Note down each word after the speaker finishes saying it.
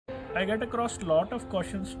I get across lot of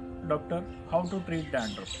questions, doctor, how to treat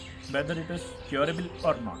dandruff, whether it is curable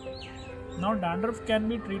or not. Now dandruff can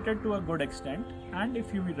be treated to a good extent, and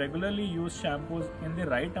if you regularly use shampoos in the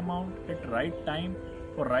right amount at right time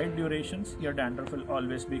for right durations, your dandruff will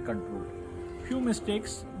always be controlled. Few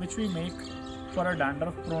mistakes which we make for a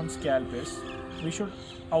dandruff prone scalp is we should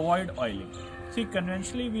avoid oiling. See,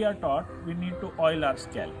 conventionally we are taught we need to oil our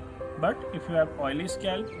scalp. But if you have oily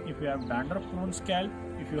scalp, if you have dandruff prone scalp,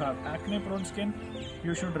 if you have acne prone skin,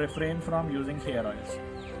 you should refrain from using hair oils.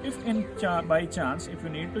 If by chance if you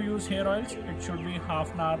need to use hair oils, it should be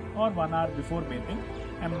half an hour or 1 hour before bathing,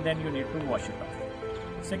 and then you need to wash it off.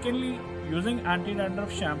 Secondly, using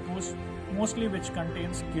anti-dandruff shampoos mostly which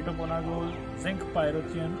contains ketoconazole, zinc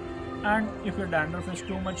pyrothene, and if your dandruff is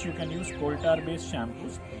too much you can use coal tar based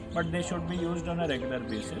shampoos, but they should be used on a regular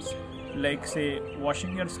basis. Like say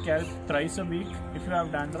washing your scalp thrice a week if you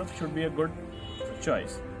have dandruff should be a good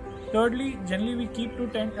choice. Thirdly, generally we keep to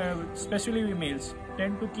especially we males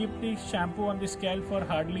tend to keep the shampoo on the scalp for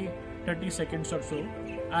hardly 30 seconds or so.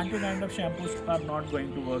 Anti-dandruff shampoos are not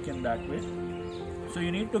going to work in that way. So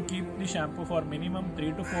you need to keep the shampoo for minimum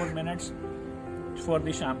 3 to 4 minutes for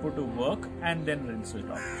the shampoo to work, and then rinse it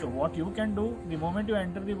off. So what you can do, the moment you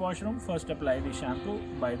enter the washroom, first apply the shampoo.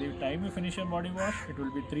 By the time you finish your body wash, it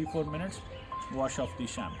will be 3-4 minutes, wash off the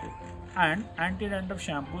shampoo. And anti-dandruff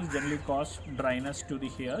shampoos generally cause dryness to the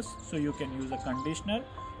hairs, so you can use a conditioner,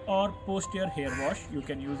 or post your hair wash you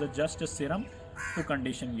can use just a serum to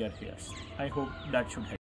condition your hairs. I hope that should help.